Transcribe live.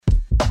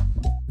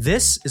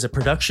This is a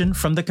production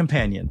from The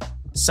Companion,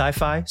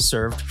 sci-fi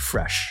served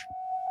fresh.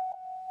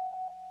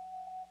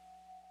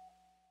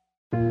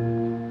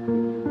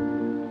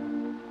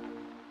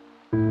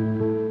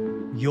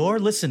 You're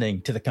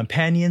listening to The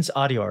Companion's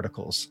audio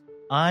articles.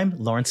 I'm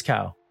Lawrence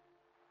Cow.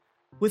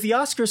 With the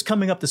Oscars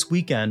coming up this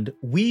weekend,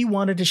 we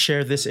wanted to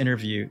share this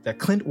interview that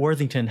Clint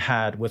Worthington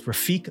had with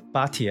Rafiq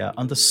Bhatia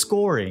on the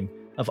scoring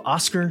of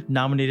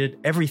Oscar-nominated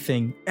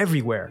Everything,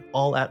 Everywhere,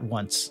 All at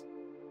Once.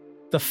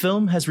 The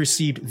film has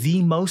received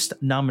the most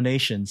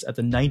nominations at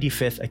the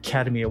 95th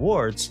Academy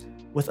Awards,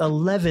 with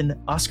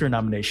 11 Oscar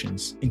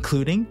nominations,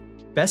 including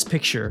Best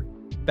Picture,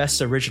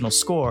 Best Original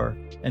Score,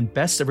 and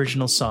Best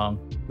Original Song,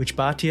 which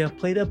Bhatia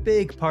played a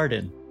big part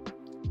in.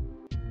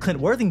 Clint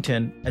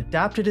Worthington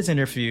adapted his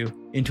interview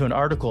into an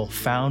article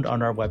found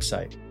on our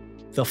website.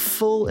 The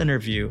full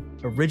interview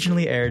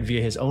originally aired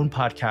via his own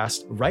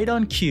podcast, Right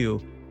on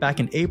Cue, back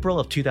in April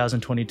of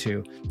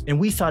 2022, and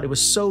we thought it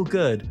was so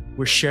good,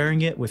 we're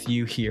sharing it with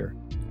you here.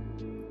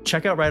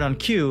 Check out Right on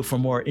Cue for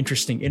more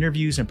interesting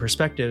interviews and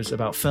perspectives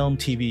about film,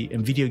 TV,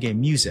 and video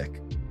game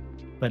music.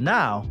 But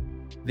now,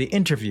 the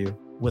interview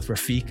with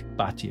Rafiq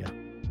Bhatia.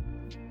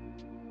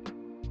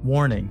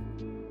 Warning.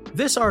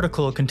 This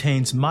article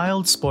contains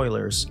mild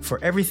spoilers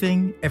for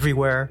Everything,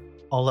 Everywhere,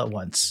 All at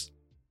Once.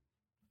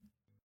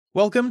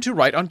 Welcome to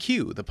Right on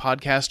Cue, the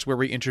podcast where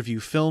we interview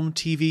film,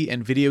 TV,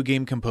 and video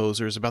game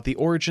composers about the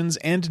origins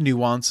and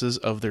nuances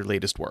of their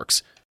latest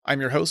works.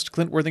 I'm your host,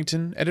 Clint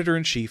Worthington,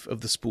 editor-in-chief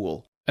of The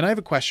Spool, and I have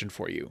a question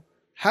for you.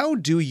 How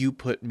do you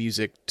put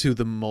music to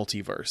the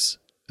multiverse?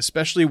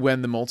 Especially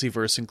when the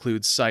multiverse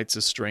includes sights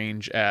as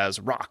strange as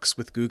rocks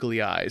with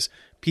googly eyes,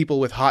 people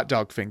with hot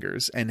dog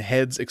fingers, and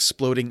heads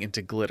exploding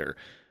into glitter.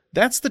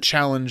 That's the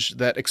challenge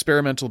that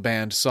experimental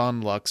band Son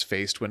Lux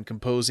faced when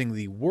composing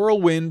the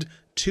whirlwind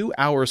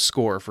 2-hour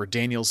score for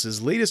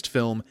Daniels' latest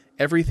film,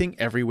 Everything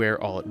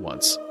Everywhere All at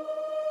Once.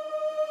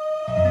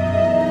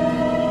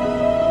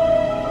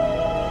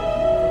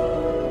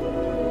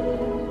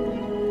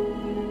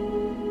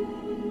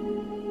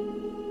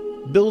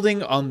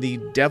 Building on the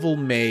devil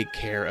may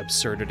care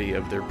absurdity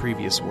of their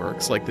previous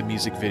works, like the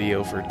music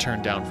video for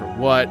Turn Down for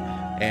What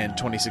and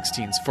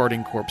 2016's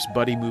Farting Corpse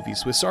buddy movie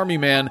Swiss Army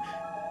Man,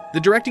 the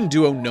directing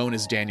duo known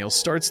as Daniels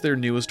starts their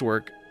newest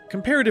work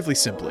comparatively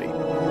simply.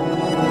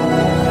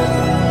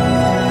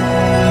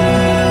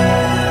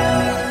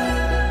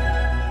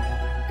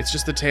 It's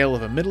just the tale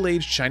of a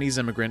middle-aged Chinese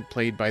immigrant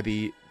played by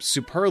the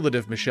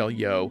superlative Michelle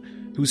Yeoh,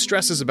 who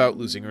stresses about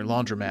losing her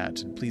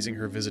laundromat and pleasing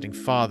her visiting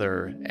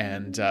father,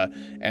 and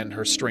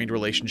her strained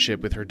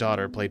relationship with her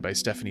daughter played by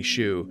Stephanie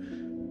Hsu.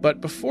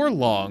 But before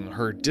long,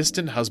 her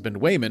distant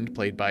husband Waymond,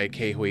 played by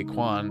Ke Huy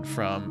Quan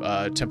from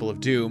Temple of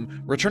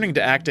Doom, returning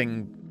to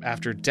acting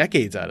after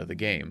decades out of the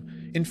game,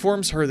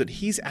 informs her that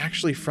he's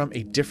actually from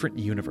a different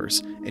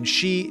universe, and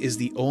she is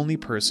the only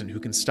person who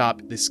can stop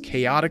this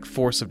chaotic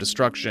force of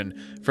destruction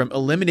from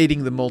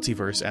eliminating the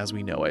multiverse as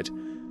we know it.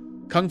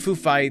 Kung fu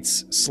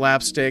fights,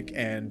 slapstick,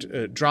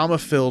 and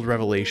drama-filled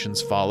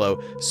revelations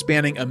follow,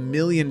 spanning a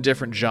million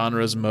different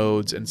genres,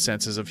 modes, and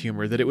senses of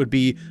humor that it would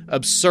be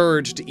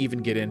absurd to even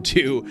get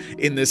into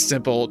in this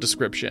simple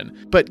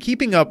description. But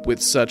keeping up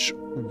with such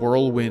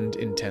whirlwind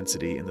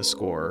intensity in the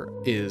score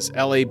is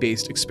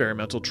LA-based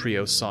experimental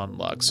trio Son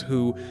Lux,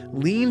 who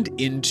leaned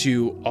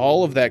into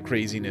all of that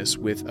craziness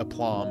with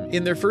aplomb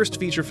in their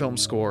first feature film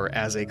score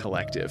as a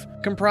collective.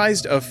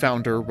 Comprised of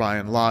founder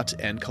Ryan Lott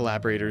and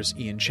collaborators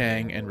Ian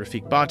Chang and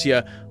Rafiq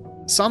Bhatia,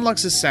 Son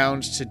Lux's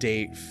sound to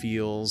date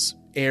feels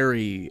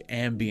airy,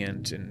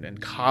 ambient,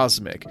 and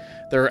cosmic.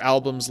 There are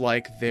albums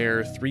like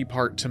their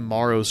 3-part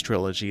Tomorrow's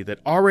trilogy that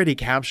already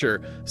capture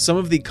some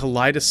of the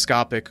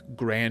kaleidoscopic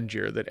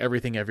grandeur that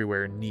Everything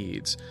Everywhere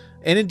needs.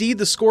 And indeed,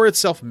 the score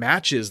itself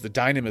matches the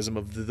dynamism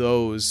of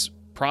those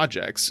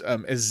projects,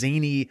 as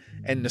zany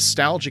and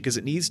nostalgic as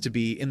it needs to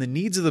be in the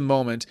needs of the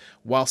moment,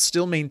 while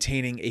still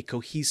maintaining a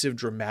cohesive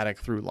dramatic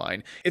through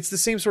line. It's the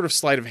same sort of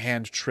sleight of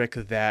hand trick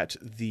that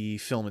the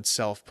film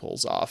itself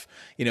pulls off.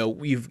 You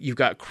know, you've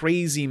got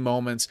crazy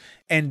moments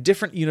and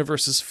different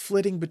universes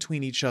flitting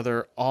between each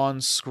other on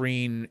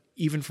screen,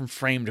 even from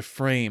frame to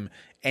frame,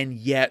 and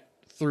yet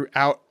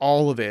throughout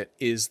all of it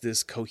is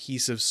this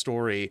cohesive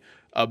story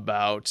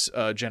about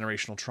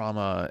generational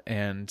trauma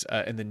and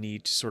the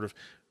need to sort of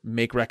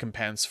make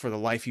recompense for the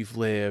life you've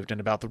lived and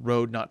about the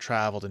road not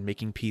traveled and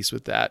making peace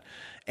with that.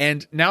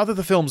 And now that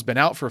the film's been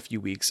out for a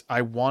few weeks,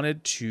 I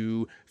wanted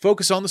to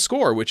focus on the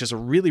score, which is a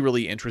really,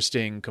 really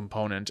interesting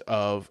component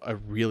of a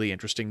really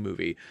interesting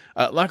movie.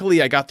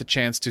 Luckily, I got the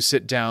chance to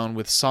sit down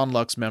with Son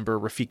Lux member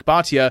Rafiq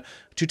Bhatia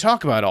to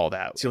talk about all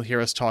that. So you'll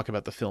hear us talk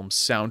about the film's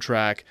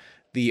soundtrack,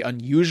 the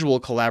unusual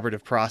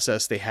collaborative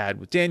process they had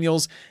with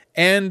Daniels,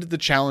 and the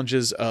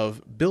challenges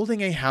of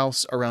building a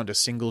house around a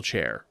single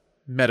chair.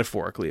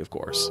 Metaphorically, of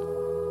course.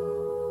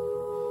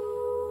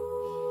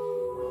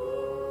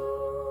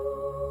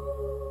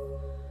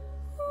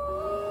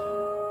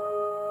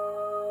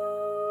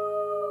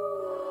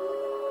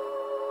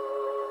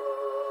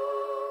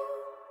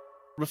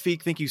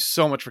 Rafiq, thank you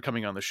so much for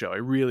coming on the show. I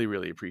really,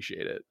 really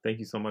appreciate it. Thank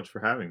you so much for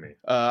having me.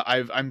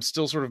 I'm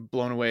still sort of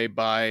blown away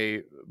by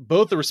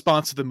both the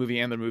response to the movie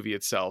and the movie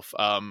itself.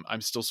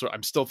 I'm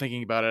still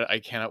thinking about it. I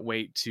cannot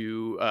wait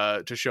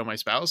to show my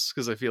spouse,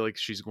 because I feel like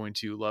she's going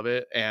to love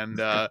it. And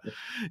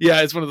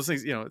yeah, it's one of those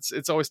things.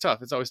 It's always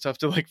tough. It's always tough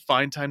to like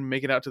find time to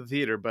make it out to the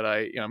theater. But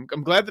I'm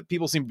glad that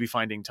people seem to be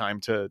finding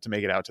time to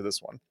make it out to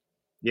this one.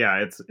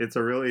 Yeah, it's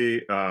a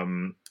really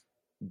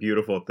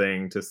beautiful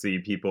thing to see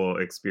people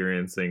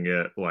experiencing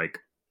it like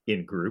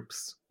in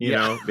groups, you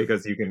know,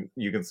 because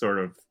you can sort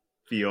of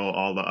feel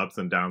all the ups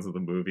and downs of the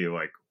movie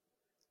like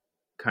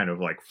kind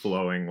of like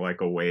flowing like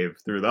a wave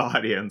through the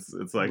audience.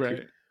 It's like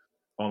it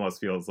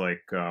almost feels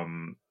like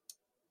the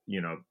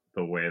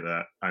way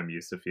that I'm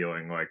used to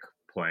feeling like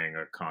playing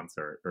a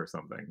concert or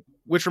something.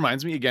 Which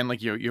reminds me again,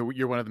 like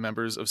you're one of the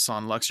members of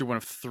Son Lux. You're one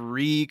of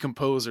 3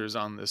 composers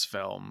on this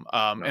film,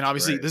 and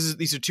obviously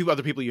these are 2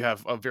 other people you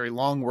have a very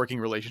long working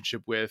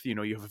relationship with. You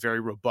have a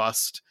very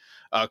robust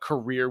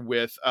career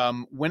with.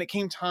 When it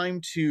came time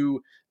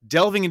to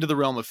delving into the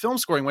realm of film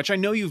scoring, which I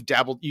know you've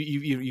dabbled,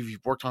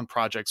 you've worked on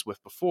projects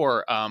with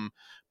before,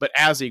 but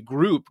as a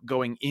group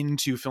going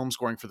into film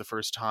scoring for the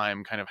first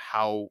time, kind of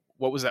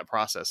what was that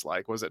process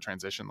like? What was that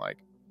transition like?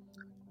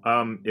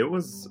 It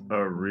was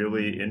a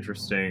really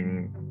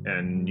interesting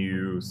and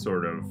new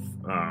sort of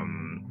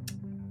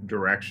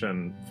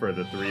direction for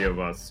the 3 of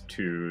us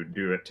to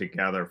do it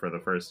together for the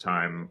first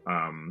time.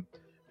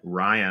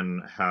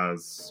 Ryan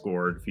has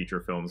scored feature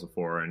films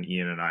before, and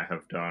Ian and I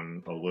have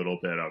done a little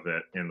bit of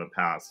it in the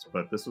past,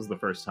 but this was the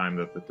first time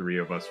that the 3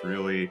 of us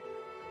really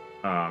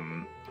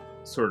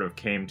sort of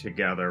came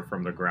together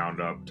from the ground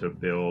up to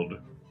build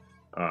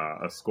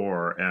a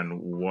score.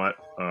 And what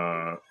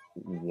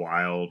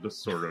wild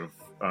sort of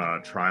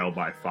trial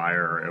by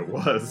fire it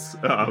was.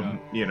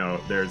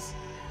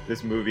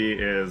 This movie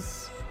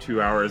is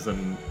 2 hours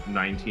and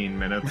 19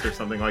 minutes or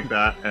something like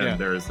that, and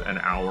there's an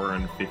hour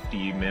and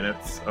 50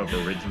 minutes of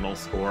original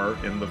score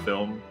in the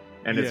film,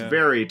 and it's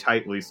very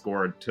tightly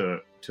scored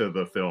to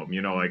the film.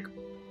 Like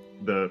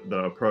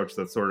the approach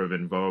that's sort of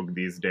in vogue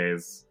these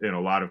days in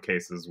a lot of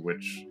cases,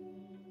 which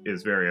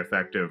is very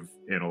effective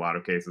in a lot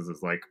of cases,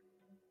 is like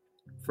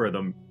for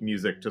the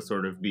music to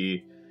sort of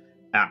be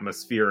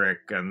atmospheric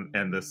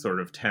and this sort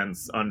of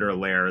tense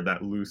underlayer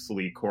that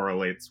loosely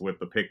correlates with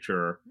the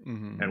picture.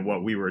 Mm-hmm. And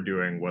what we were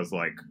doing was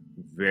like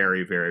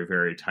very, very,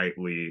 very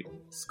tightly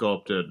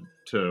sculpted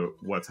to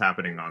what's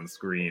happening on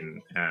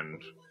screen,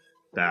 and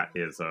that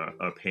is a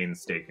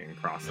painstaking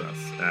process.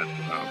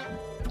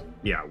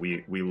 And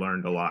we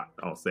learned a lot,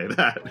 I'll say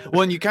that.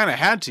 Well, and you kind of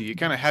had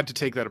to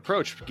take that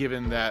approach,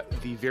 given that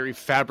the very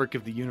fabric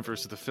of the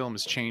universe of the film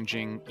is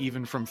changing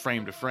even from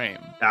frame to frame.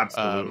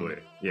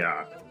 Absolutely.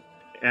 Yeah.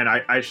 And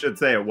I should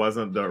say it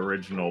wasn't the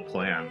original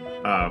plan.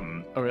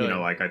 Oh, really?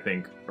 I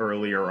think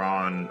earlier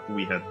on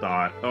we had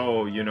thought,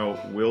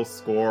 we'll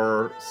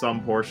score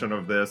some portion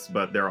of this,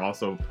 but they're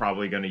also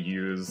probably going to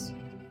use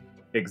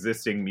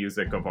existing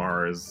music of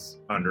ours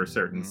under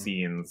certain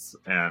scenes.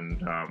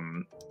 And,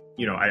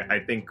 I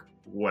think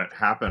what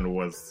happened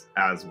was,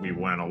 as we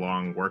went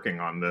along working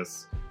on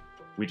this,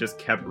 we just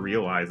kept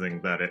realizing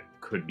that it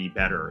could be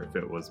better if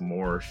it was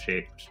more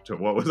shaped to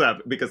what was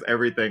happening, because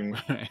everything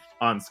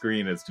on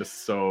screen is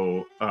just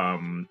so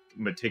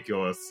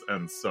meticulous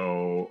and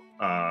so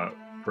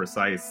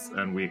precise,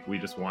 and we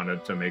just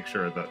wanted to make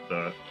sure that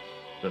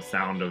the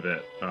sound of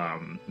it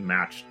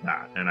matched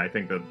that. And I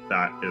think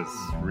that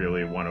is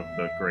really one of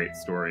the great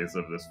stories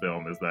of this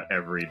film, is that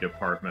every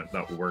department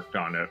that worked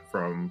on it,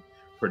 from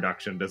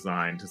production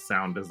design to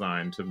sound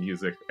design to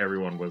music,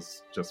 everyone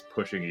was just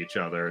pushing each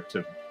other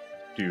to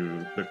do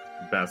the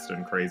best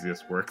and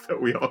craziest work that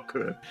we all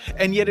could.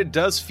 And yet it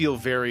does feel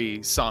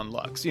very Son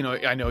Lux.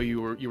 I know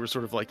you were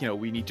sort of like,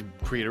 we need to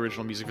create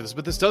original music for this,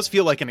 but this does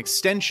feel like an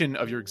extension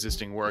of your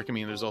existing work. I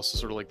mean, there's also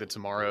sort of like the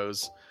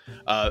Tomorrows.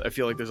 I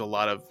feel like there's a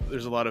lot of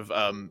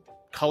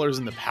colors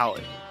in the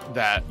palette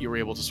that you were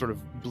able to sort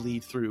of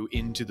bleed through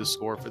into the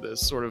score for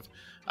this. Sort of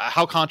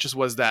how conscious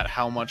was that?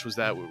 How much of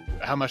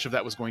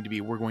that was going to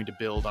be, we're going to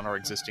build on our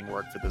existing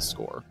work for this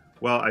score?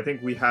 Well, I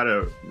think we had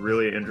a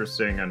really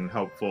interesting and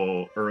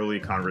helpful early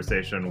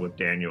conversation with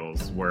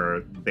Daniels,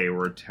 where they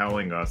were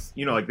telling us,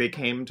 they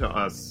came to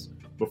us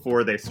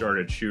before they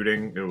started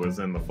shooting. It was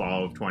in the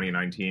fall of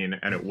 2019,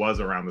 and it was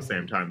around the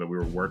same time that we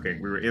were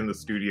working. We were in the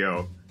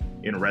studio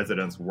in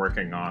residence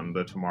working on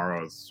the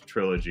Tomorrow's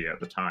trilogy at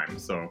the time.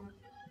 So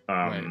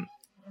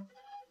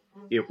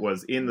it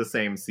was in the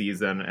same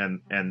season,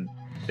 and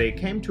they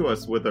came to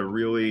us with a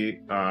really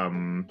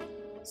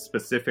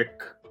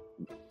specific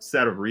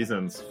set of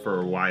reasons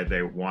for why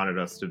they wanted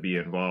us to be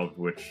involved,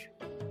 which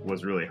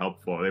was really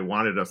helpful. They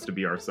wanted us to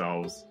be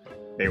ourselves.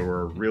 They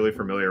were really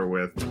familiar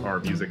with our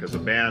music as a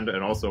band,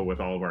 and also with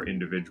all of our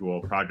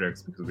individual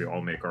projects, because we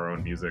all make our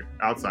own music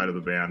outside of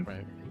the band.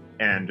 Right.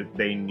 And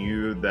they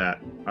knew that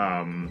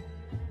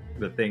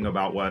the thing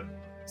about what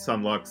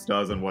Son Lux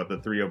does, and what the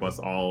 3 of us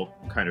all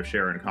kind of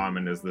share in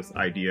common, is this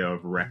idea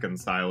of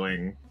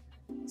reconciling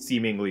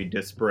seemingly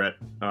disparate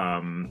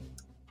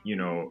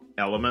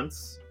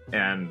elements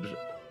And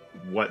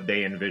what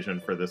they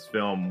envisioned for this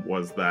film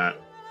was that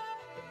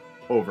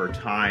over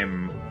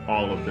time,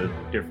 all of the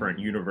different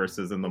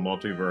universes in the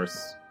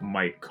multiverse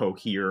might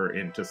cohere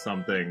into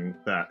something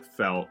that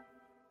felt,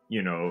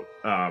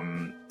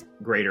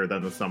 greater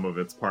than the sum of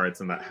its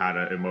parts and that had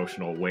an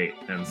emotional weight.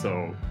 And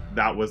so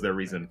that was their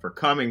reason for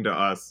coming to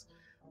us.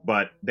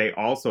 But they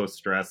also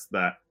stressed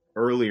that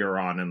earlier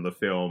on in the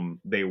film,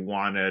 they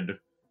wanted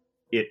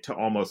it to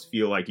almost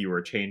feel like you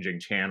were changing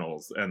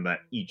channels and that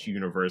each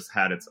universe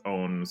had its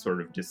own sort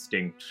of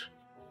distinct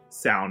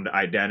sound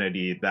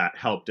identity that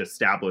helped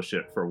establish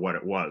it for what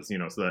it was,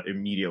 so that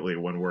immediately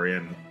when we're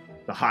in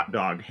the hot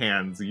dog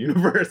hands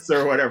universe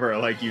or whatever,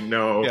 like, you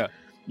know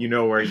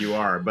where you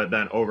are. But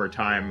then over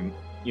time,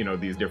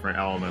 these different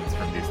elements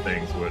from these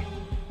things would,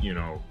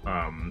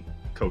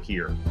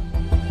 cohere.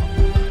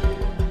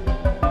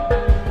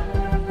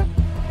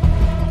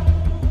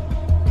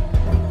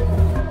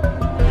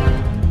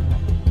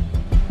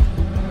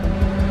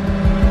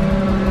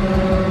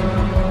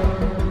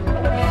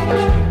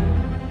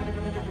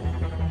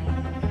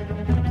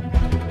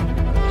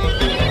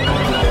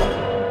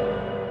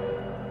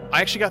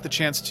 I actually got the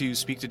chance to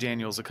speak to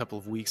Daniels a couple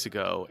of weeks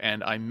ago,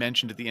 and I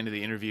mentioned at the end of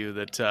the interview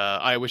that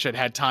I wish I'd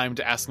had time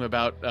to ask him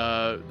about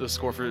the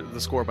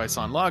score by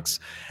Son Lux,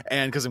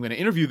 and because I'm going to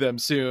interview them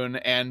soon.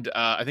 And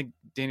I think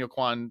Daniel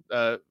Kwan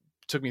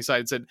took me aside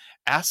and said,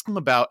 "Ask him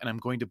about," and I'm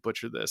going to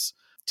butcher this,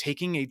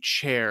 taking a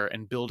chair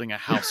and building a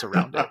house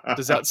around it.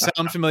 Does that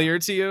sound familiar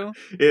to you?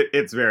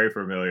 It's very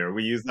familiar.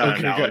 We use that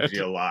analogy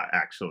a lot,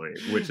 actually,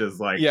 which is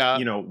like,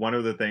 one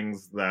of the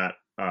things that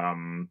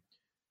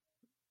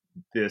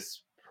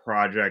this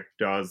project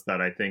does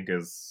that I think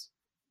is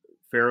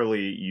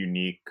fairly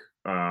unique,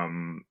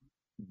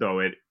 though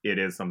it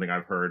is something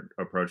I've heard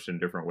approached in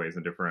different ways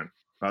in different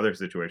other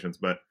situations.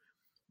 But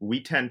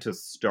we tend to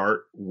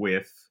start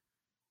with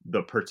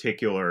the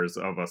particulars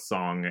of a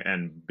song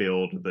and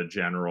build the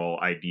general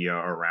idea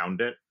around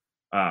it.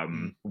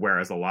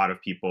 Whereas a lot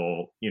of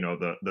people,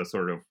 the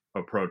sort of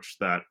approach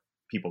that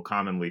people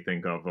commonly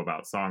think of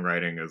about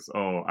songwriting is,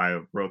 oh, I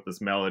wrote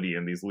this melody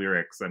and these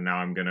lyrics, and now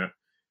I'm going to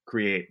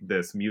create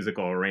this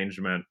musical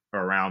arrangement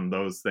around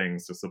those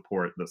things to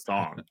support the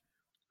song.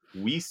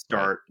 We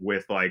start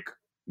with like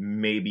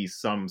maybe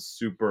some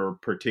super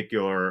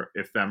particular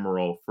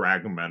ephemeral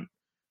fragment.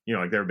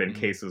 Like there have been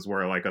cases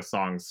where like a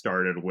song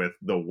started with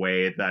the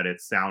way that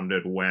it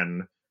sounded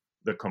when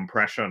the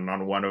compression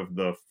on one of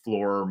the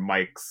floor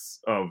mics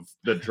of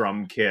the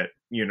drum kit,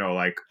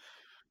 like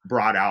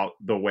brought out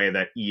the way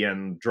that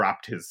Ian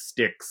dropped his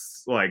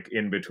sticks like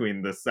in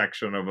between this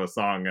section of a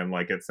song, and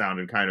like it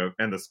sounded kind of,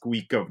 and the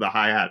squeak of the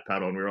hi-hat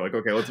pedal, and we were like,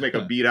 okay, let's make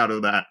a beat out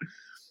of that.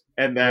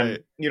 And then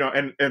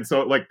and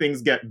so like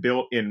things get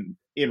built in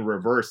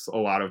reverse a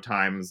lot of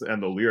times,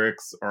 and the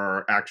lyrics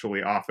are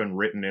actually often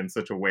written in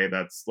such a way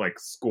that's like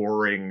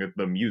scoring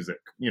the music.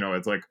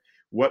 It's like,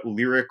 what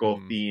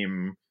lyrical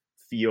theme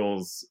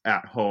feels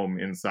at home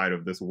inside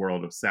of this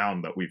world of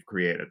sound that we've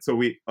created.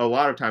 So a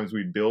lot of times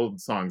we build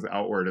songs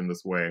outward in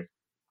this way,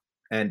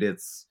 and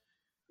it's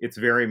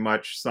very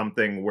much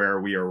something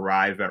where we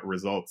arrive at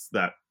results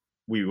that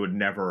we would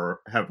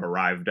never have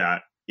arrived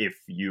at if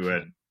you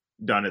had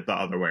done it the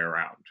other way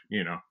around.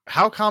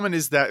 How common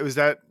is that? Was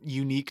that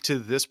unique to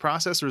this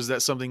process, or is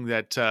that something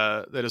that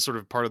that is sort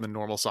of part of the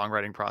normal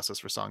songwriting process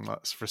for Son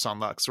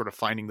Lux, sort of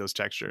finding those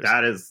textures?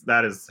 That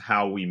is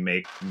how we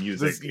make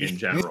music in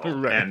general.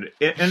 Right.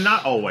 And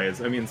not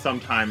always. I mean,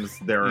 sometimes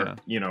there are,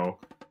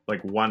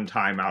 like one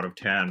time out of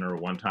 10 or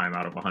one time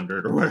out of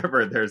 100 or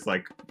whatever, there's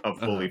like a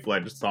fully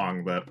fledged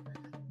song that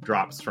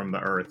drops from the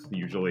earth,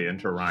 usually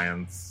into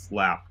Ryan's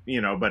lap,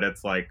 but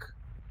it's like,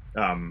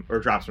 or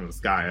drops from the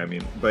sky, I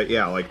mean. But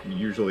yeah, like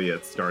usually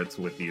it starts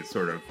with these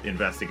sort of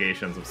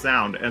investigations of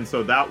sound. And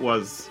so that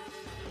was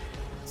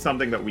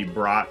something that we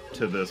brought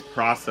to this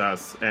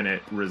process, and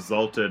it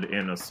resulted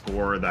in a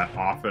score that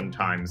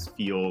oftentimes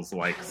feels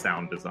like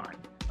sound design.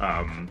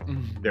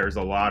 There's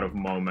a lot of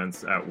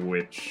moments at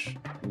which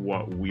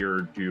what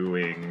we're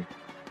doing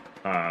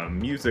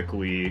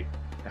musically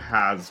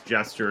has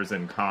gestures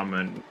in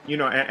common,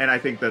 and I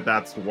think that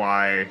that's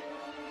why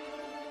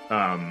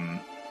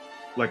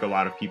like a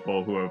lot of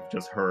people who have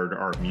just heard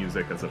our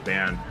music as a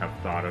band have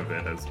thought of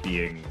it as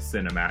being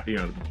cinematic.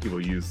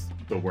 People use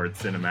the word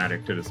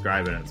cinematic to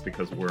describe it, and it's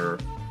because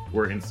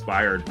we're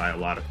inspired by a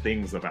lot of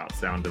things about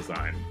sound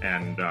design,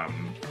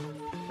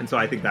 and so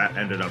I think that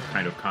ended up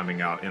kind of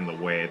coming out in the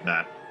way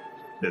that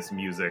this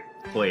music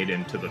played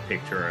into the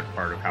picture as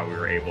part of how we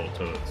were able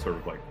to sort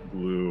of like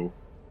glue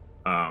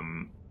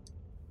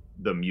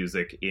the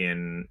music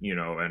in,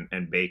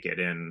 and bake it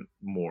in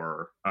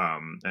more,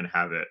 and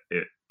have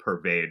it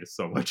pervade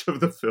so much of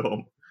the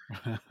film.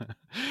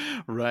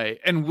 Right.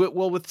 And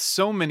with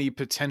so many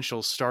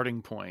potential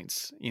starting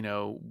points,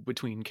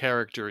 between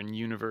character and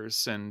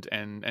universe and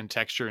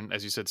texture, and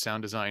as you said,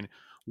 sound design,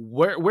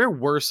 where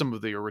were some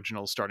of the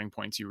original starting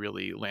points you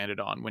really landed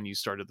on when you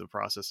started the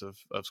process of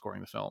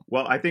scoring the film?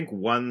 Well, I think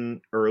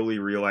one early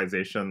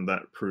realization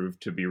that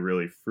proved to be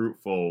really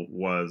fruitful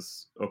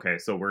was, okay,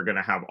 so we're going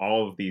to have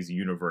all of these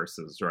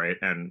universes, right?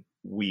 And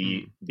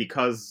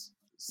because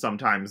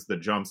sometimes the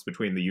jumps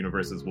between the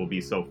universes will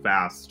be so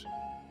fast,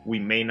 we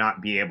may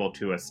not be able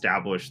to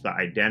establish the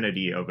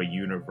identity of a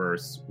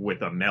universe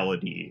with a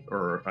melody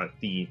or a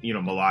theme,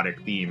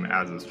 melodic theme,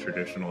 as is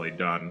traditionally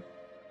done.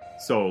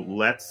 So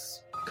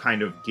let's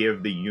kind of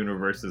give the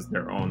universes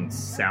their own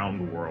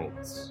sound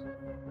worlds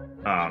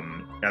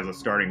as a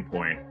starting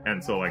point.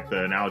 And so, like,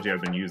 the analogy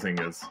I've been using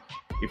is,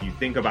 if you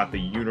think about the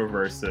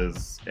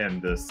universes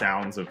and the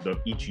sounds of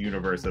each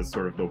universe as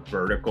sort of the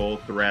vertical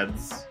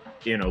threads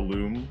in a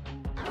loom.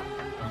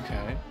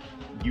 Okay.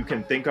 You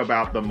can think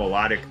about the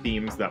melodic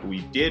themes that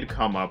we did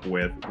come up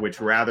with, which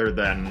rather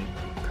than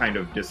kind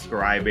of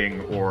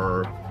describing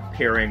or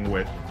pairing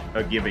with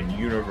a given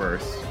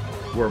universe,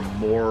 were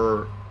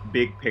more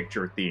big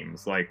picture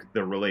themes, like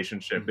the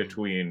relationship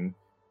between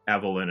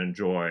Evelyn and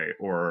Joy,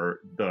 or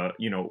the,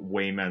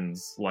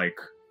 Wayman's like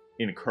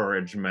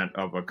encouragement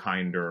of a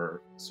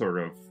kinder sort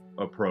of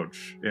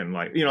approach in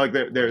life. Like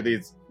there are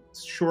these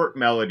short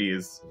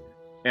melodies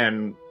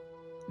and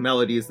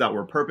melodies that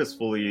were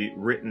purposefully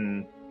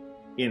written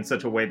in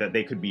such a way that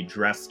they could be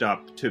dressed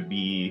up to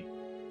be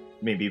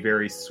maybe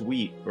very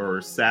sweet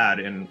or sad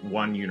in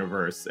one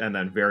universe and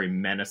then very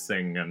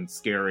menacing and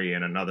scary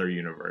in another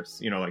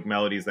universe. Like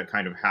melodies that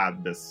kind of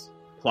had this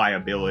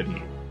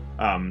pliability.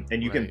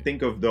 And you can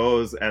think of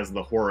those as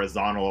the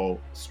horizontal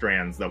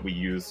strands that we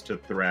use to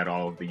thread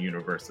all of the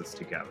universes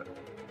together.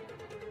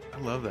 I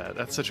love that.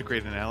 That's such a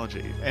great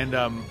analogy. And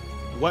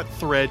what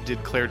thread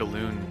did Claire de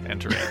Lune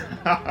enter in?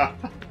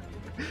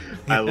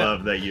 I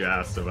love that you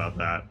asked about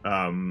that.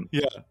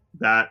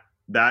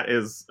 That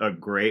is a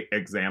great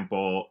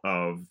example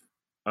of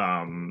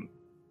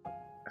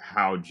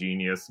how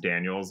genius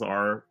Daniels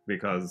are,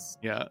 because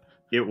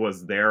it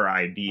was their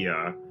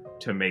idea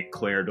to make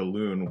Claire de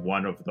Lune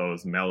one of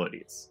those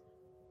melodies.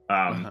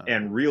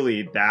 And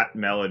really, that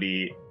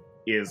melody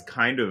is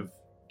kind of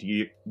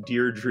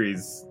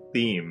Deirdre's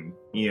theme,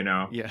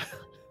 Jamie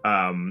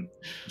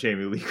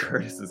Lee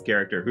Curtis's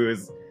character, who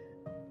is,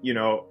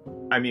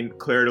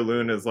 Claire de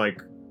Lune is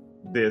like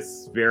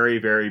this very,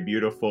 very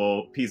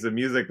beautiful piece of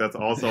music that's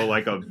also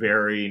like a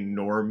very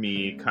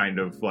normie kind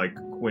of like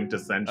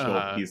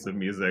quintessential piece of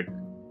music.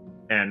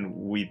 And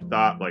we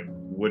thought, like,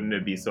 wouldn't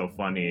it be so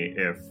funny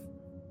if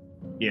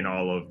in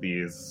all of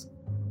these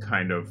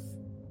kind of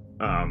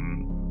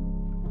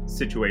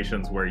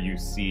situations where you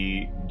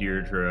see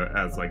Deirdre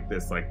as like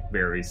this like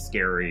very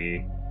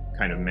scary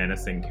kind of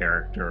menacing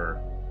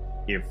character,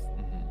 if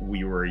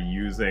we were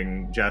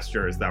using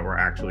gestures that were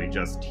actually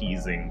just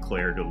teasing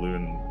Claire de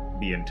Lune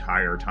the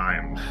entire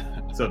time,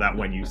 so that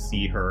when you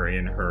see her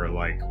in her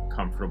like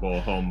comfortable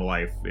home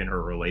life in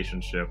her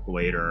relationship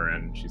later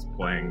and she's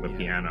playing the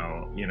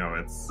piano,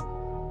 it's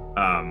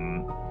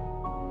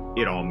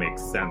it all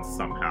makes sense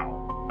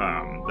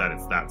somehow, that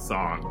it's that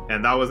song.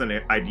 And that was an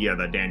idea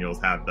that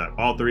Daniels had, that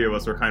all three of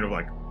us were kind of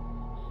like,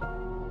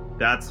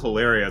 that's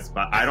hilarious,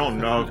 but I don't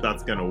know if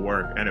that's gonna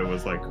work. And it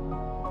was like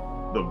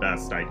the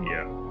best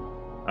idea.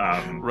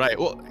 Right.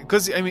 Well,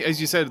 because as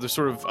you said, there's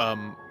sort of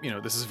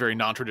this is very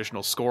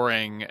non-traditional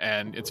scoring,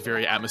 and it's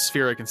very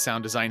atmospheric and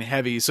sound design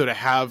heavy. So to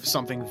have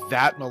something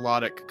that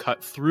melodic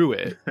cut through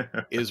it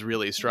is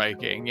really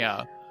striking.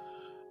 Yeah.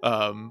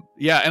 And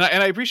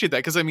I appreciate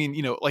that, because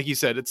like you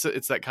said, it's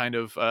that kind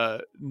of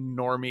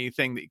normie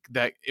thing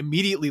that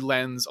immediately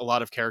lends a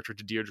lot of character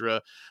to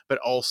Deirdre, but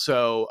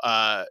also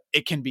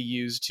it can be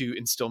used to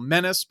instill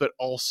menace, but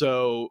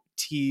also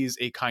tease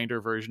a kinder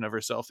version of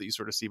herself that you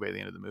sort of see by the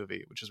end of the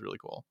movie, which is really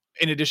cool.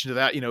 In addition to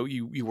that,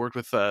 you worked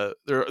with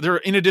there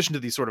in addition to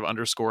these sort of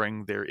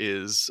underscoring,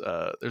 there's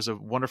a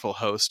wonderful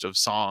host of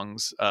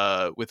songs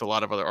with a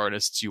lot of other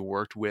artists you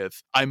worked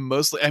with.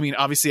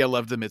 Obviously I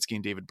loved the Mitski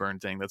and David Byrne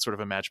thing. That's sort of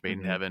a match made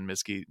in heaven,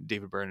 Mitski,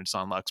 David Byrne, and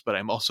Son Lux. But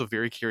I'm also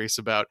very curious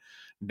about,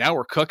 now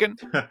we're cooking,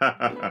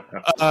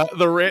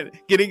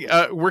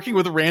 working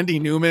with Randy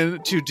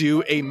Newman to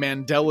do a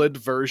Mandela'd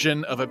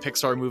version of a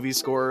Pixar movie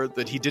score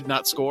that he did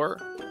not score,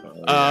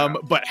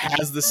 but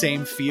has the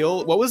same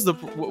feel. What was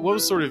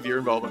sort of your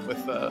involvement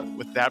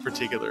with that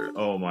particular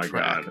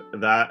track?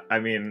 God, that,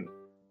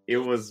 it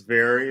was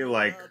very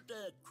like,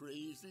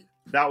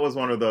 that was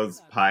one of those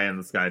pie in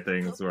the sky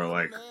things where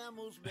like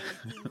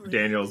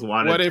Daniels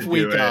wanted to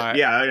do it.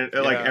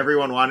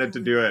 Everyone wanted to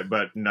do it,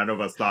 but none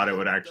of us thought it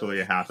would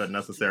actually happen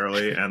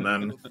necessarily. And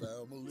then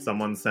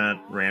someone sent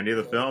Randy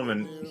the film,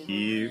 and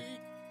he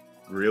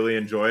really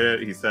enjoyed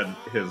it. He said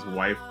he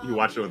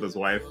watched it with his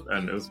wife,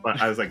 and it was fun.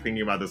 I was like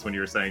thinking about this when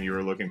you were saying you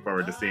were looking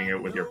forward to seeing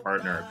it with your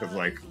partner, because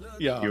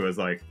he was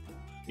like,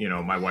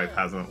 my wife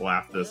hasn't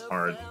laughed this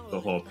hard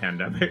the whole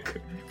pandemic.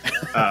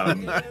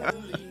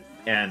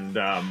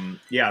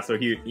 So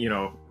he,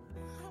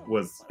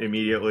 was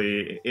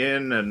immediately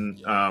in, and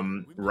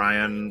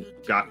Ryan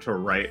got to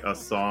write a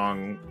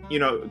song,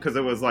 because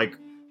it was like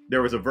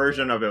there was a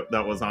version of it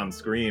that was on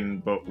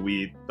screen, but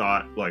we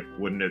thought, like,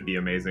 wouldn't it be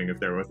amazing if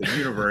there was a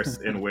universe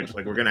in which,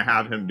 like, we're gonna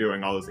have him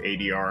doing all this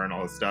ADR and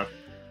all this stuff.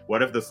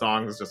 What if the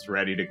song is just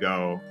ready to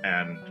go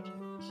and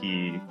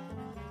he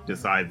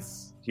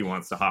decides he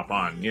wants to hop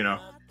on, you know?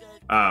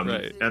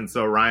 Right. And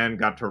so Ryan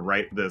got to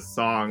write this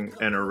song,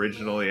 and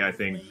originally I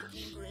think,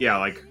 yeah,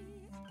 like,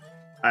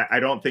 I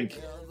don't think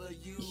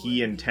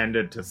he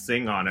intended to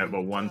sing on it,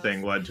 but one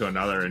thing led to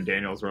another, and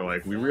Daniels were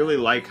like, we really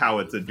like how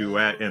it's a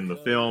duet in the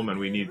film, and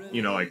we need,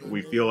 you know, like,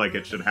 we feel like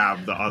it should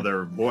have the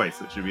other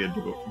voice, it should be a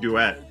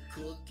duet.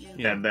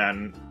 Yeah. And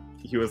then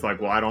he was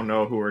like, well, I don't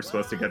know who we're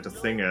supposed to get to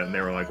sing it, and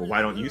they were like, well,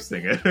 why don't you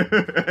sing it?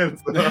 And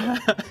so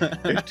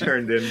it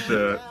turned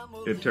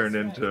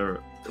into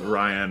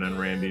Ryan and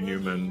Randy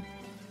Newman,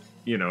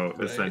 you know,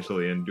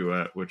 essentially in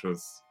duet, which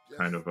was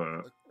kind of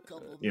a,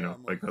 you know,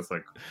 like, that's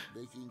like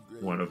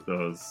one of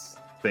those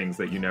things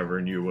that you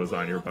never knew was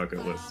on your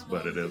bucket list,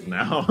 but it is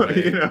now.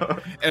 You know,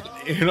 and,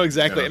 you know,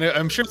 exactly. Yeah. And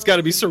I'm sure it's got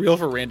to be surreal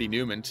for Randy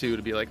Newman too,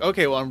 to be like,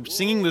 okay, well, I'm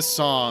singing this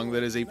song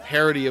that is a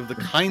parody of the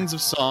kinds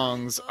of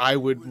songs I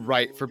would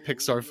write for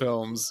Pixar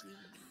films.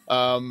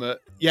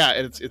 Yeah,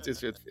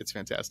 it's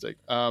fantastic.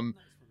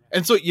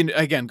 And so, you know,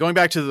 again, going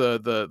back to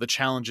the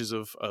challenges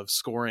of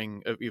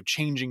scoring, of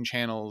changing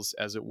channels,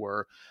 as it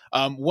were,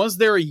 was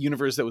there a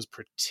universe that was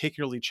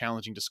particularly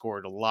challenging to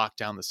score, to lock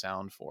down the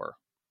sound for?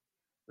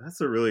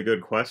 That's a really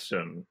good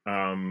question.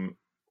 I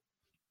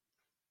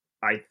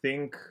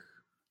think,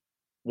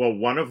 well,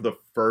 one of the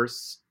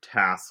first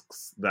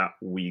tasks that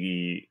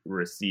we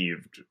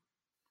received,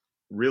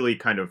 really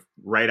kind of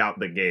right out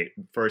the gate,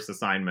 first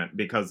assignment,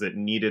 because it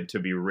needed to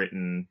be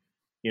written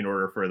in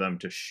order for them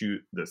to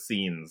shoot the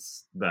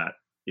scenes that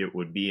it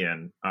would be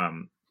in.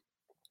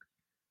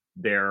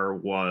 There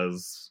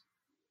was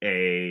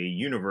a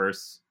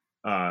universe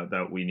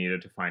that we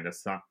needed to find a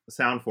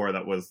sound for,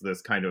 that was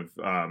this kind of,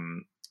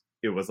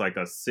 it was like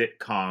a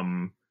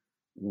sitcom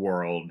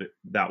world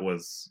that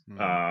was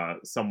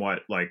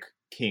somewhat like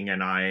King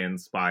and I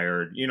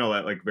inspired, you know,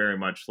 like very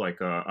much like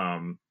a,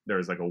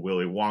 there's like a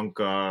Willy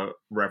Wonka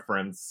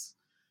reference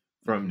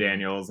from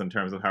Daniels in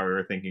terms of how we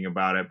were thinking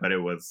about it, but it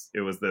was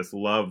this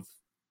love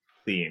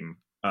theme.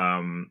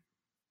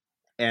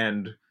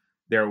 And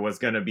there was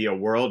going to be a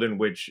world in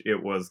which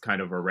it was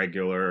kind of a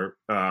regular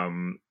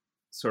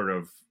sort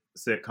of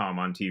sitcom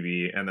on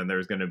TV. And then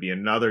there's going to be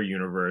another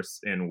universe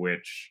in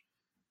which,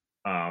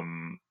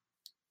 I'll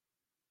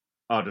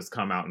just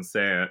come out and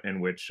say it,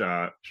 in which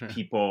sure.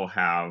 People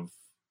have,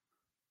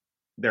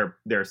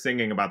 they're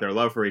singing about their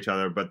love for each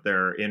other, but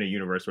they're in a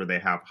universe where they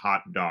have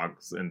hot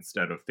dogs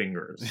instead of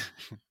fingers.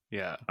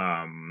 Yeah.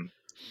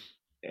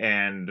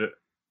 And,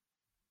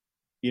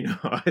 you know,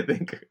 I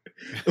think,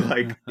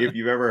 like, if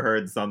you've ever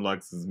heard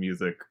Sunlux's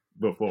music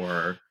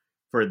before,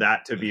 for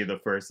that to be the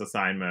first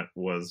assignment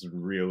was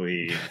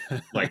really,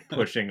 like,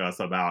 pushing us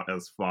about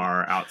as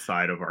far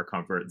outside of our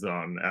comfort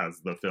zone as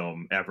the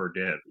film ever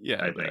did.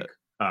 Yeah, I think.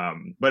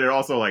 But it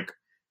also, like,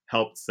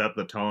 helped set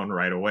the tone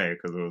right away,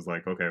 because it was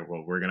like, okay,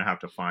 well, we're gonna have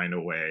to find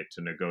a way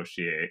to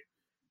negotiate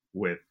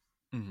with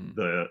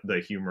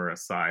the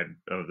humorous side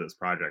of this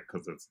project,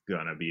 because it's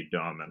gonna be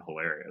dumb and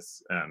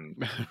hilarious,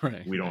 and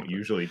right. We don't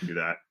usually do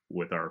that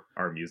with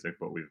our music,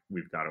 but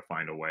we've got to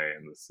find a way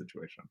in this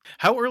situation.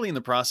 How early in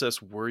the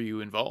process were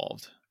you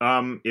involved?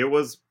 It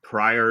was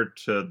prior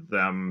to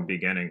them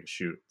beginning to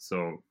shoot,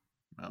 so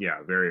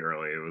yeah, very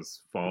early. It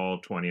was fall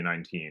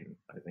 2019,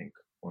 I think,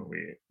 when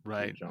we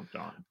jumped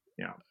on.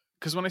 Yeah.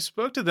 Because when I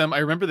spoke to them, I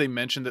remember they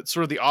mentioned that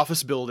sort of the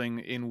office building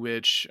in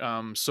which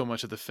so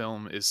much of the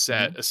film is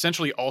set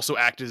essentially also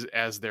act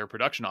as their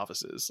production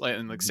offices,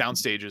 and like sound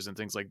stages and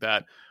things like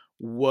that.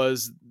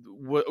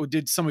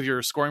 Did some of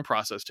your scoring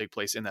process take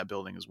place in that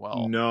building as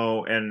well?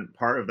 No, and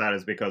part of that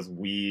is because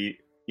we,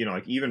 you know,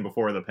 like, even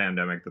before the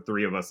pandemic, the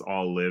three of us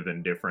all live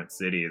in different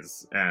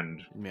cities,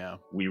 and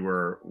we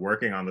were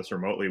working on this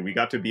remotely. We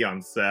got to be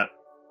on set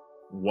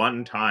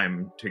one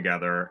time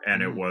together,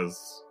 and it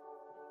was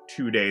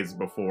 2 days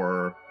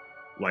before,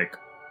 like,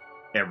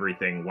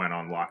 everything went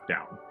on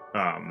lockdown.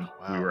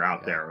 We were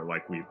out there,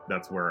 like,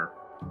 that's where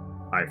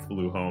I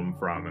flew home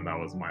from, and that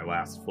was my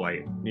last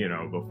flight, you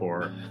know,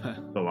 before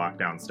the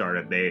lockdown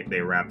started.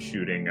 They wrapped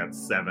shooting at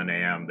 7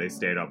 a.m. They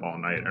stayed up all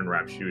night and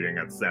wrapped shooting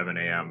at 7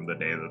 a.m. the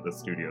day that the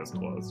studios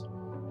closed.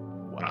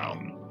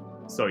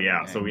 Wow. So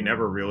yeah, so we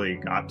never really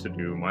got to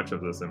do much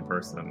of this in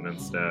person.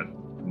 Instead,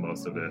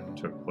 most of it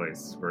took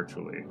place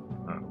virtually.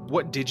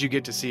 What did you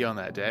get to see on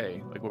that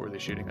day? Like, what were they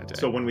shooting that day?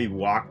 So when we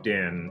walked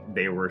in,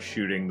 they were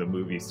shooting the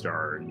movie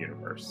star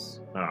universe.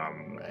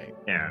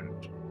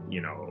 And, you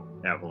know,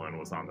 Evelyn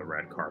was on the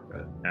red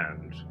carpet.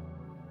 And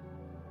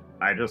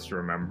I just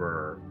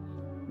remember,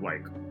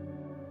 like,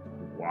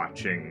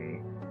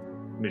 watching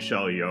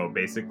Michelle Yeoh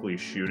basically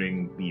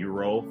shooting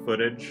B-roll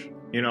footage.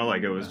 You know,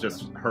 like, it was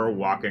just her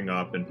walking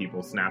up and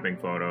people snapping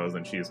photos,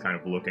 and she's kind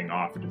of looking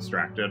off and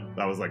distracted.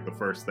 That was, like, the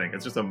first thing.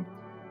 It's just a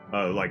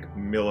like,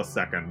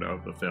 millisecond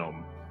of the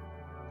film.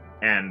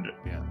 And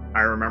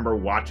I remember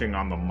watching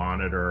on the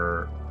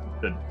monitor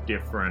the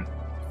different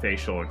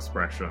facial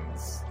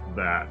expressions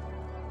that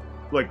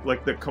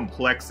like the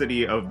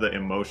complexity of the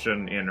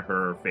emotion in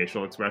her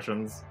facial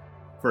expressions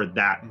for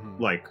that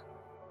like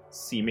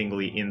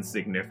seemingly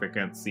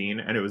insignificant scene,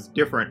 and it was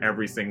different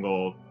every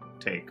single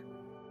take,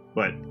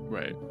 but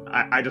right.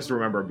 I just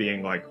remember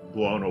being like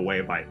blown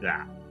away by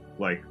that,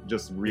 like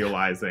just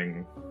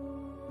realizing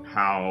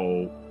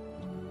how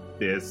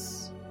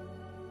this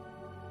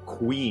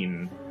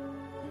queen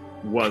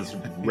was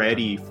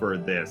ready for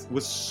this,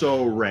 was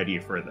so ready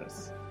for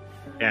this,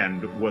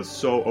 and was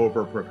so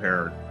over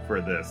prepared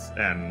for this,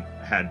 and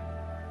had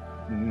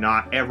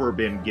not ever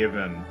been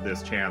given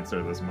this chance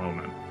or this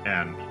moment.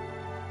 And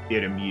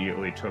it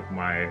immediately took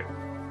my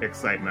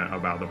excitement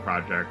about the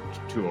project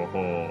to a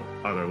whole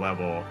other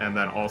level. And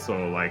then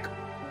also like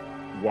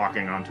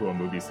walking onto a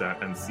movie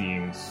set and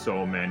seeing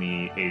so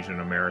many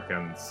Asian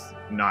Americans,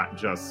 not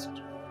just,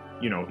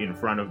 you know, in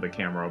front of the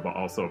camera, but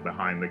also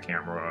behind the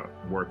camera,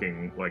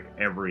 working like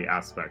every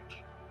aspect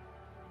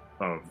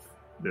of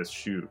this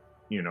shoot.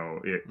 You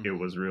know, it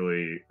was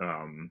really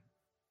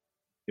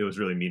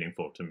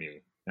meaningful to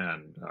me,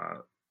 and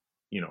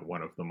you know,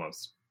 one of the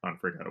most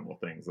unforgettable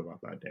things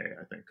about that day,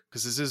 I think.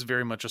 Because this is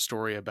very much a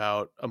story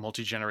about a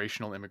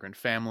multi-generational immigrant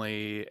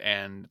family,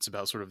 and it's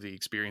about sort of the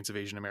experience of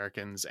Asian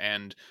Americans.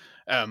 And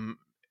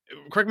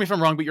correct me if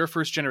I'm wrong, but you're a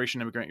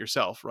first-generation immigrant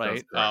yourself,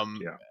 right? That's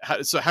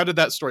correct, yeah. How did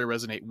that story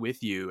resonate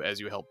with you as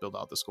you helped build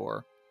out the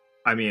score?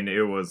 I mean,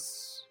 it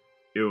was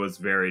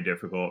very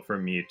difficult for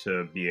me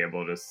to be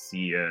able to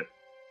see it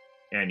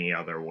any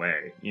other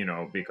way, you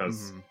know,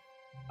 because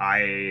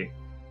I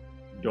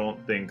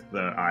don't think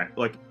that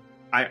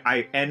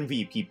I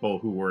envy people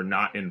who were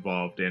not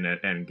involved in it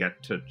and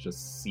get to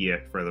just see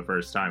it for the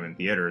first time in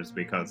theaters,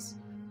 because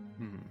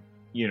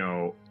you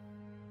know,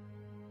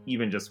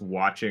 even just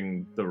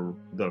watching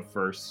the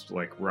first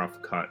like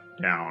rough cut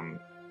down,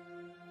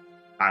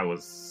 I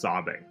was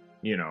sobbing,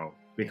 you know,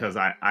 because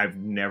I've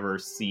never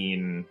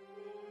seen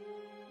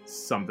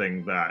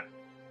something that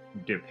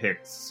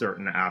depicts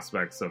certain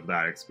aspects of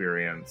that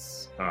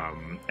experience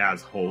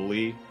as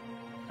wholly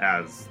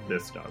as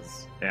this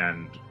does.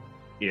 And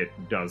it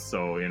does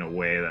so in a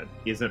way that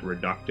isn't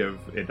reductive.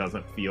 It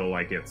doesn't feel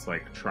like it's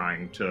like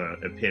trying to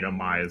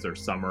epitomize or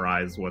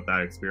summarize what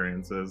that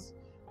experience is.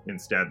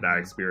 Instead, that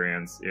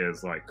experience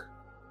is like,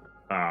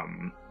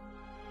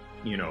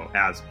 you know,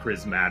 as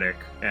prismatic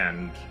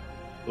and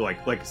like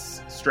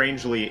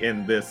strangely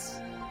in this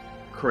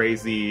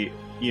crazy,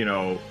 you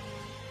know,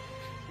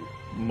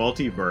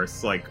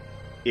 multiverse, like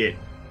it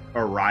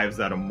arrives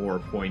at a more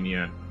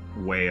poignant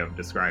way of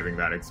describing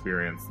that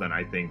experience than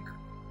I think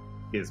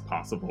is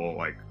possible,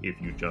 like if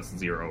you just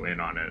zero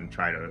in on it and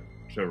try to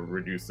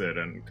reduce it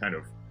and kind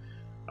of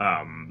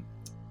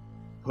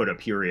put a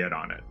period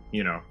on it,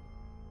 you know.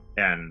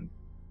 And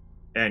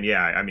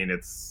yeah, I mean,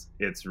 it's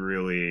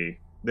really,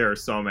 there are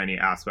so many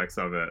aspects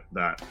of it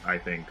that I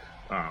think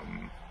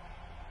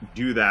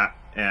do that.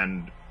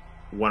 And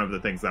one of the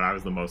things that I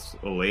was the most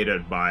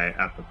elated by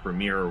at the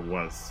premiere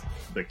was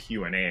the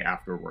Q&A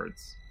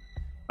afterwards.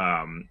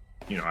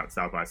 You know, at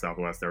South by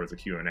Southwest, there was a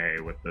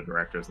Q&A with the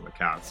directors and the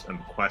cast, and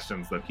the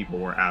questions that people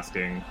were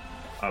asking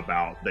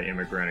about the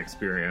immigrant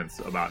experience,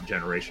 about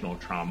generational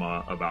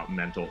trauma, about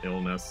mental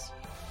illness.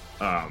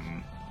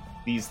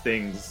 These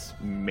things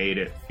made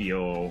it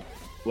feel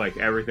like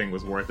everything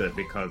was worth it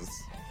because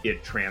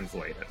it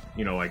translated.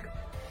 You know, like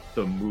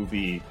the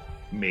movie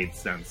made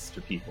sense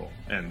to people,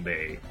 and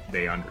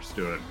they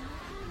understood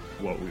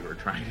what we were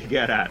trying to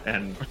get at,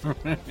 and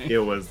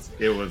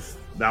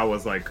that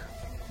was like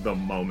the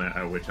moment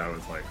at which I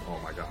was like, oh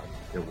my god,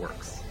 it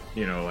works,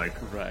 you know, like,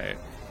 right.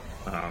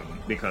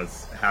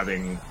 Because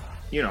having,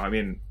 you know, I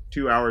mean,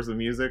 2 hours of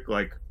music,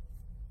 like,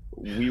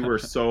 we were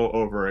so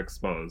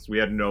overexposed, we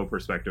had no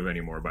perspective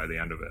anymore by the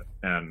end of it.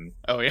 And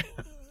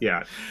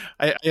yeah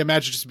I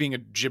imagine just being a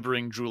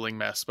gibbering, drooling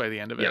mess by the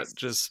end of it. Yes.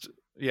 Just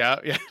yeah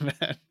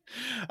man.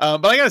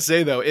 But I gotta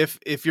say though,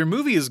 if your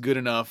movie is good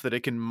enough that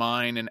it can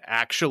mine an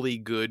actually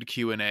good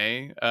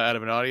Q&A out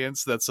of an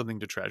audience, that's something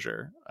to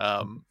treasure.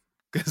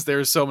 Because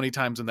there's so many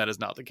times when that is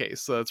not the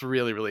case. So it's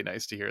really, really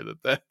nice to hear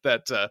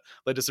that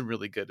led to some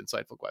really good,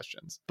 insightful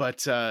questions.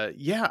 But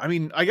yeah, I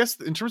mean, I guess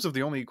in terms of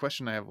the only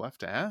question I have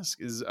left to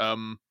ask is,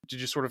 did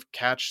you sort of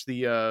catch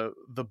the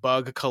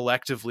bug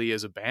collectively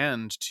as a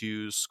band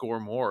to score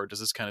more?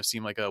 Does this kind of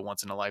seem like a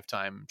once in a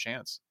lifetime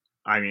chance?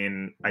 I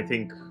mean, I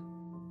think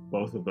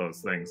both of those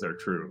things are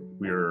true.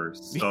 We were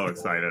so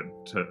excited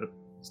to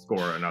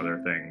score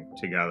another thing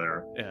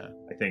together. Yeah.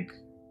 I think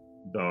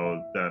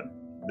though that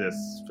this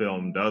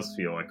film does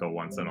feel like a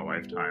once in a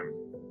lifetime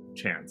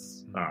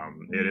chance.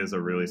 It is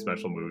a really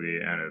special movie,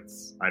 and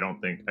I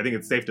think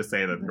it's safe to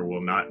say that there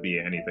will not be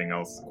anything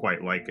else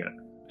quite like it.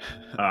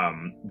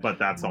 But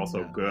that's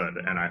also good,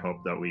 and I hope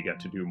that we get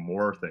to do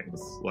more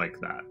things like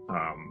that,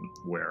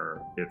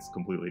 where it's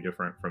completely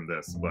different from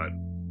this, but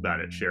that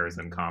it shares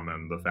in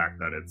common the fact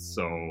that it's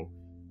so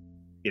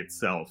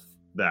itself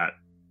that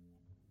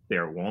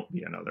there won't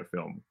be another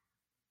film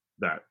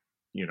that,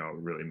 you know,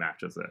 really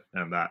matches it.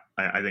 And that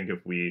I think if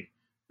we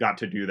got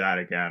to do that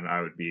again,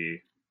 I would be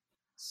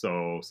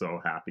so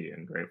happy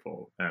and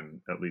grateful,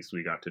 and at least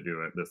we got to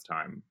do it this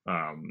time.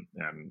 And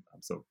I'm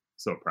so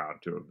proud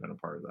to have been a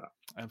part of that.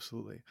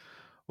 Absolutely.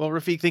 Well,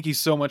 Rafiq, thank you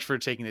so much for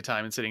taking the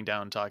time and sitting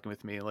down and talking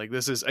with me. Like,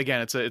 this is,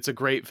 again, it's a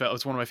great film.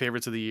 It's one of my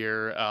favorites of the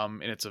year.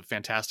 And it's a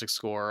fantastic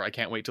score. I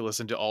can't wait to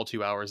listen to all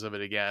 2 hours of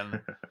it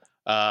again.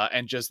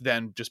 And just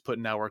put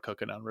Now We're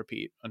Cooking on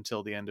repeat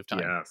until the end of time.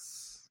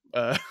 Yes.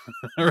 All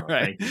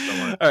right. Thank you so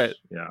much. All right.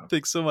 Yeah.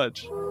 Thanks so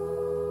much.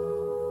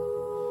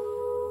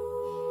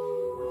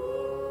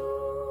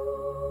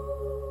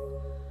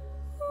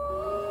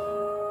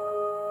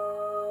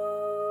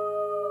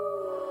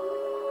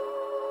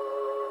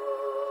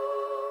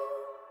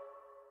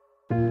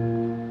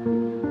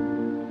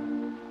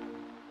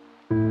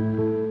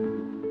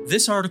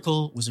 This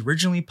article was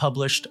originally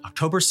published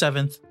October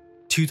 7th,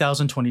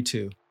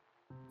 2022.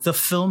 The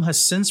film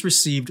has since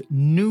received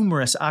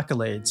numerous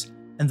accolades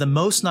and the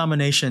most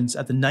nominations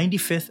at the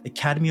 95th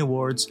Academy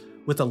Awards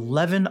with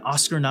 11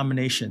 Oscar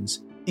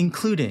nominations,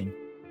 including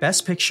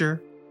Best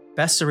Picture,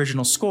 Best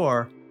Original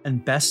Score,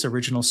 and Best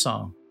Original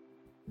Song.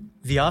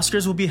 The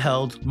Oscars will be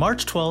held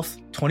March 12th,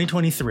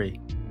 2023.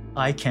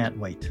 I can't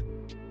wait.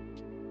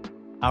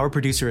 Our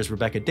producer is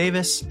Rebecca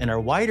Davis, and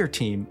our wider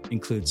team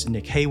includes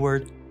Nick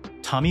Hayward,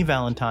 Tommy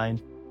Valentine,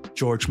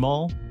 George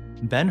Mull,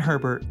 Ben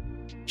Herbert,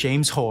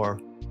 James Hoare.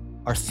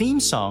 Our theme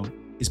song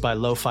is by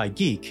Lo-Fi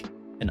Geek,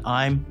 and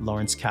I'm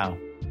Lawrence Cow.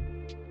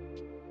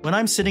 When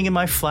I'm sitting in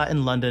my flat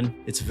in London,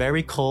 it's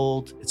very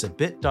cold, it's a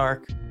bit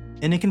dark,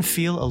 and it can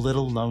feel a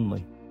little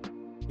lonely.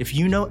 If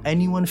you know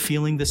anyone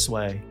feeling this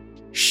way,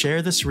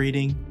 share this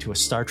reading to a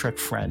Star Trek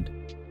friend.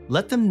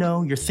 Let them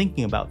know you're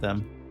thinking about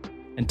them,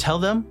 and tell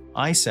them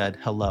I said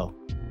hello.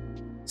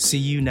 See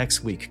you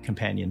next week,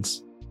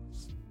 companions.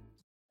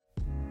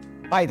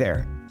 Hi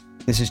there.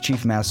 This is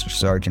Chief Master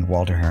Sergeant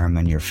Walter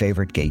Harriman, your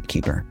favorite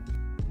gatekeeper.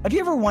 Have you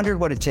ever wondered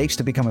what it takes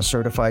to become a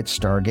certified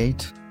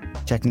Stargate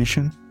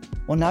technician?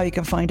 Well, now you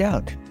can find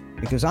out,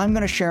 because I'm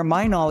going to share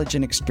my knowledge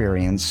and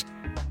experience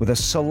with a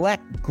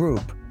select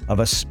group of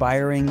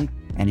aspiring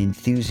and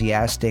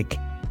enthusiastic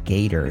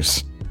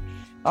gators.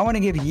 I want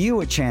to give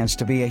you a chance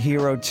to be a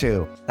hero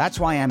too.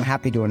 That's why I'm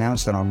happy to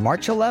announce that on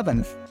March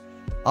 11th,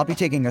 I'll be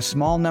taking a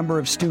small number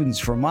of students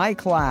from my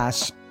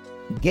class,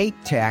 Gate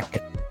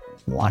Tech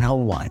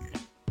 101.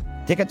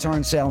 Tickets are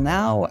on sale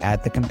now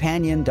at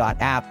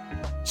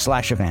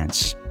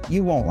thecompanion.app/events.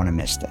 You won't want to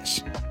miss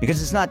this,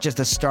 because it's not just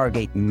a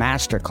Stargate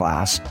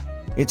Masterclass,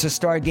 it's a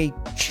Stargate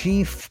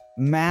Chief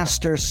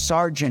Master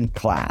Sergeant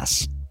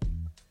class.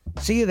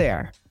 See you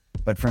there.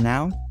 But for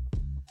now,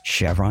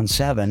 Chevron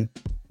 7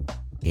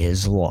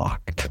 is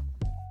locked.